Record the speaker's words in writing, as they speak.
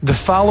The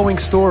following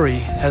story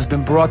has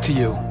been brought to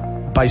you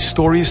by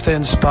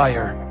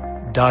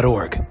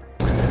StoriesToInspire.org.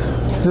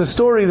 It's a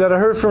story that I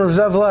heard from Rav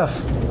Zev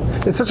Leff.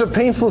 It's such a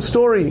painful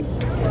story.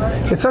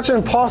 It's such an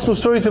impossible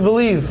story to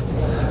believe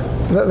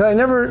that I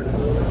never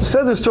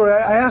said this story.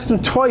 I asked him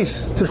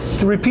twice to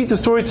repeat the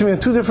story to me on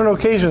two different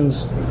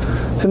occasions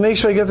to make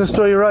sure I get the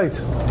story right.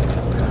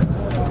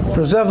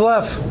 Rav Zev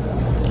Leff,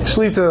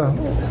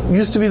 Shlita,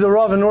 used to be the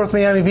Rav in North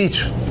Miami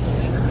Beach.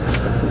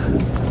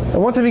 And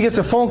one time he gets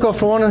a phone call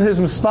from one of his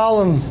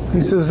mispalim.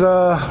 He says,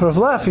 Rav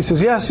Leff, he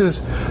says, yes, he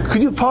says,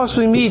 could you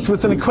possibly meet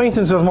with an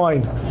acquaintance of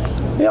mine?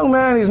 A young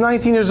man, he's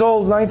 20 years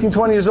old. Could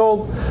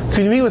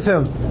you meet with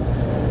him?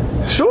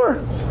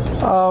 Sure.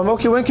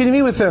 Okay, when can you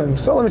meet with him?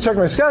 So let me check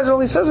my schedule.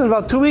 He says in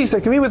about 2 weeks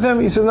I can meet with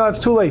him. He says, no, it's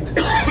too late.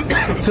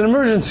 It's an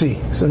emergency.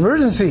 It's an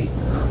emergency.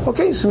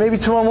 Okay, so maybe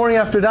tomorrow morning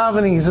after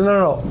davening. He says,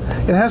 no.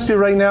 It has to be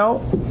right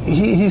now.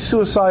 He's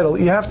suicidal.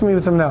 You have to meet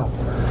with him now.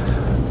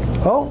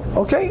 Oh,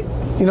 okay.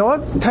 You know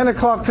what? 10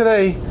 o'clock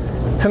tonight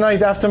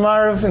after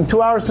Marav, in 2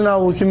 hours from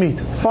now we can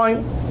meet.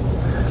 Fine.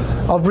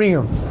 I'll bring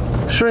him.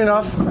 Sure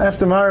enough,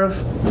 after Marav,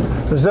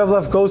 Rav Zev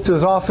Leff goes to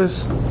his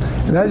office,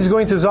 and as he's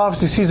going to his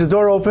office, he sees the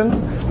door open,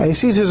 and he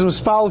sees his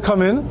mispal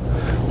come in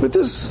with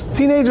this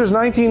teenager,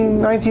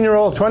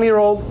 19-year-old,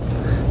 20-year-old.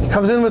 He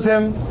comes in with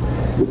him.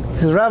 He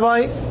says,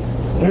 Rabbi,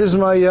 here's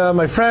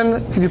my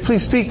friend. Could you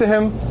please speak to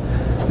him?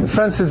 The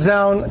friend sits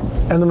down,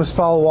 and the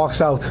mispal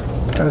walks out.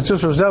 And it's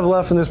just Rav Zev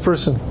Leff and this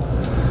person.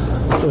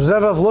 Rav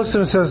Zev Leff looks at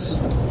him and says,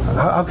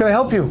 how can I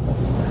help you?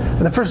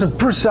 And the person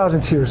bursts out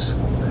in tears.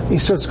 He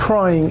starts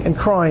crying and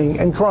crying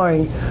and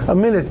crying. A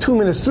minute, 2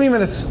 minutes, 3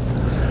 minutes.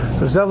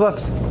 Rav Zev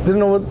Leff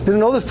didn't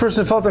know this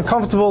person, felt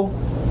uncomfortable.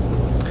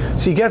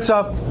 So he gets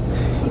up,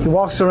 he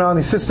walks around,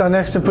 he sits down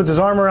next to him, puts his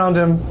arm around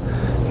him,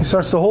 he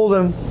starts to hold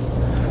him,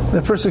 and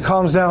the person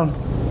calms down.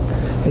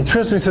 And he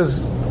turns to me and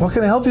says, what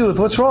can I help you with?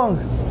 What's wrong?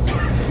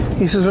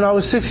 He says, when I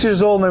was 6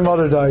 years old, my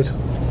mother died.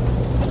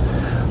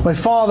 My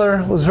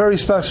father was very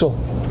special.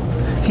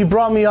 He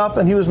brought me up,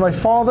 and he was my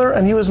father,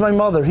 and he was my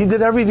mother. He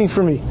did everything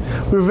for me.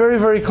 We were very,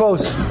 very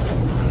close.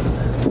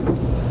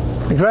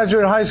 I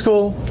graduated high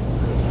school.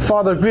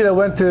 Father agreed I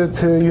went to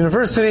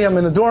university. I'm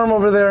in a dorm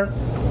over there.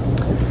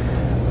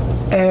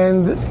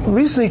 And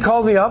recently he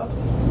called me up,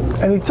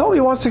 and he told me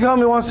he wants to come,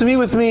 he wants to meet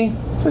with me.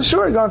 I said,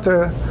 sure. I got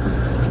to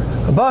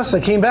a bus.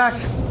 I came back,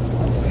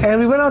 and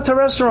we went out to a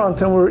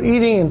restaurant, and we were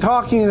eating and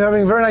talking and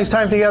having a very nice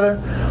time together.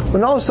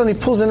 When all of a sudden he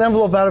pulls an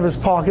envelope out of his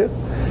pocket,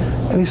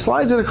 and he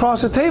slides it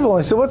across the table.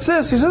 I said, what's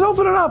this? He said,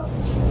 open it up.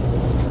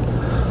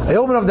 I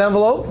opened up the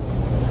envelope,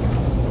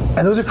 and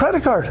there was a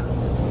credit card.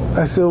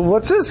 I said,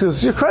 what's this? He goes,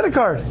 it's your credit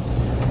card.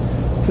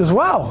 He goes,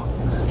 wow.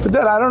 But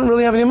Dad, I don't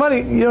really have any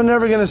money. You're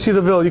never going to see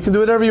the bill. You can do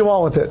whatever you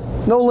want with it.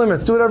 No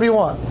limits. Do whatever you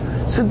want.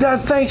 I said,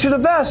 Dad, thanks. You're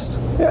the best.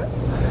 Yeah.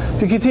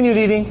 He continued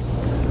eating,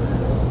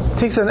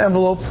 takes an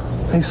envelope,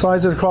 and he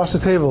slides it across the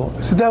table.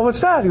 I said, Dad,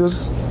 what's that? He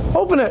goes,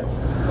 open it.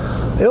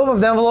 I opened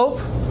up the envelope,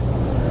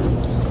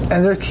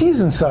 and there are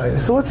keys inside. I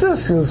said, what's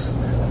this? He goes,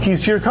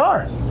 keys to your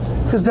car.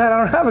 He goes, Dad, I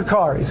don't have a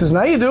car. He says,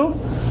 now you do.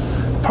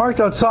 Parked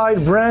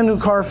outside, brand new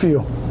car for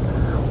you.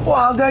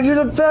 Wow, Dad, you're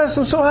the best.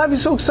 I'm so happy,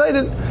 so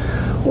excited.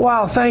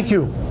 Wow, thank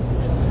you.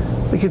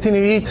 They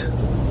continue to eat.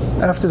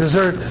 After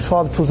dessert, his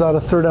father pulls out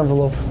a third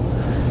envelope,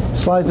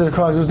 slides it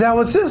across. He goes, Dad,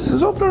 what's this? He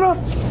goes, open it up.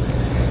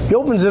 He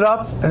opens it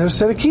up, and there's a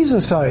set of keys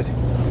inside. He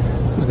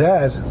goes,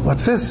 Dad,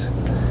 what's this?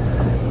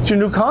 It's your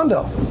new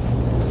condo.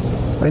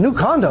 My new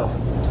condo.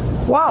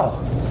 Wow.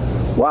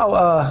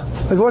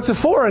 Like what's it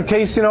for? In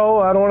case, I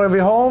don't want to be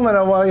home and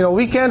I want,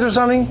 weekend or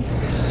something.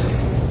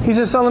 He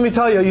says, son, let me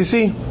tell you, you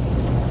see,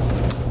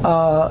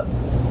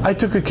 I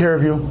took good care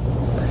of you,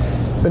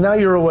 but now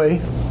you're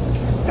away.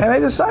 And I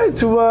decided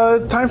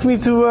time for me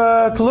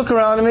to look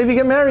around and maybe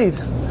get married.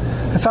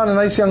 I found a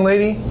nice young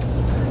lady.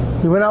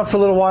 We went out for a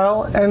little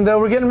while and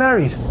we're getting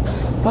married.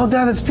 Well,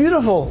 Dad, it's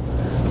beautiful.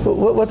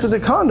 What's with the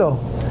condo?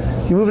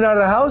 You moving out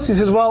of the house? He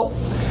says, well,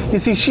 you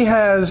see, she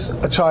has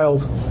a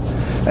child.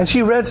 And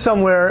she read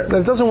somewhere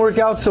that it doesn't work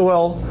out so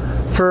well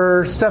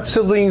for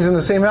step-siblings in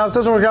the same house. It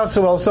doesn't work out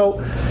so well. So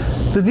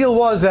the deal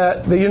was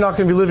that you're not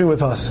going to be living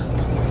with us.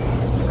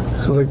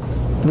 So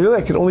really?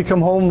 I could only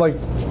come home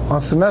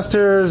on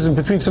semesters and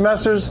between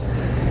semesters?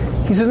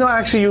 He says, no,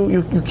 actually,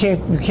 you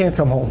can't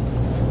come home.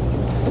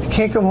 You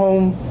can't come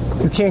home.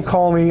 You can't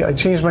call me. I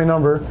changed my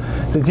number.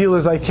 The deal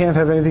is I can't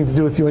have anything to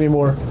do with you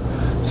anymore.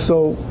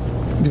 So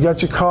you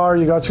got your car,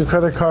 you got your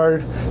credit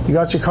card, you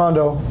got your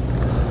condo.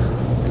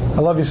 I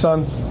love you,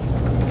 son.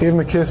 Gave him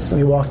a kiss, and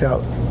he walked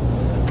out.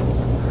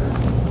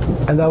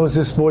 And that was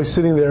this boy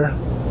sitting there,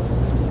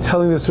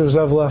 telling this to Rav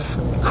Zev Leff,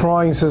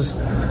 crying. He says,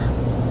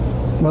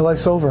 my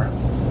life's over.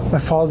 My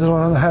father doesn't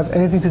want to have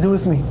anything to do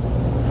with me.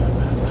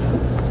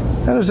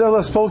 And Rav Zev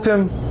Leff spoke to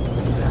him.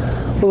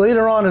 But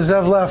later on, Rav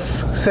Zev Leff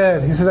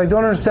said, he says, I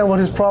don't understand what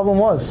his problem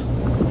was.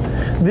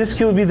 This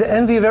kid would be the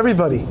envy of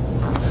everybody.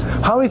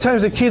 How many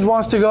times a kid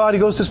wants to go out, he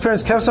goes to his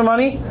parents, have some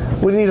money?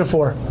 What do you need it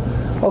for?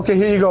 Okay,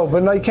 here you go.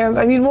 But I can't.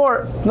 I need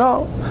more.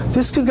 No,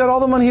 this kid got all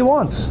the money he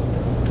wants.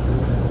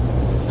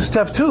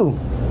 Step 2,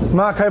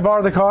 Ma, can I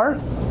borrow the car?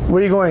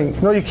 Where are you going?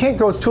 No, you can't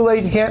go. It's too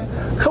late. You can't.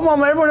 Come on,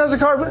 man. Everyone has a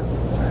car. But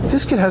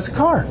this kid has a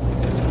car.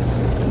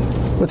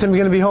 What time are you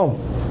going to be home?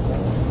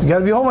 You got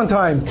to be home on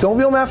time. Don't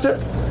be home after.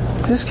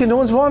 This kid, no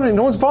one's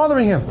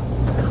bothering him.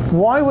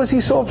 Why was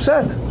he so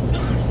upset?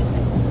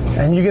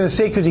 And you're going to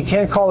say because he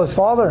can't call his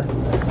father.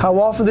 How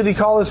often did he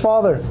call his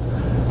father?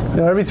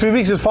 Every 3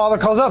 weeks his father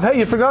calls up. Hey,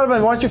 you forgot about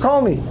me. Why don't you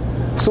call me?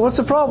 So what's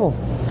the problem?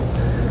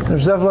 And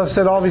Zev Lev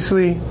said,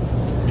 obviously,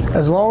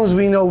 as long as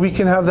we know we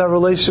can have that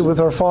relationship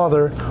with our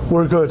father,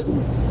 we're good.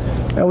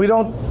 And we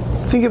don't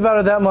think about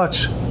it that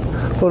much.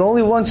 But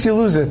only once you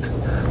lose it,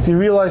 do you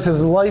realize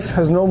his life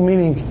has no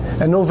meaning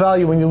and no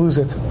value when you lose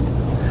it.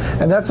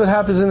 And that's what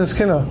happens in this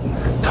kinna.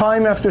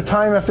 Time after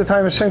time after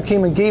time, Hashem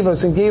came and gave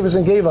us and gave us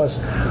and gave us.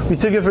 We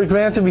took it for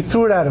granted, we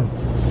threw it at him.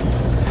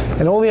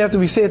 And only after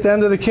we say at the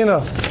end of the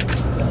kinna,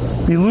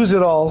 we lose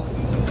it all,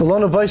 the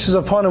lona baishes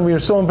upon him, we are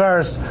so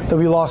embarrassed that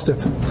we lost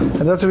it.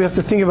 And that's what we have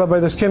to think about by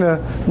this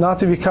kinna, not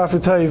to be kafir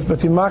taiv, but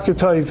to makir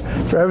taiv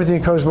for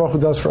everything Kadosh Baruch Hu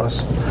does for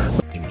us.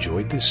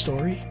 Enjoyed this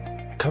story?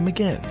 Come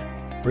again.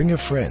 Bring a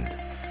friend.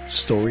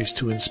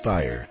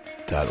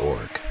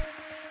 StoriesToInspire.org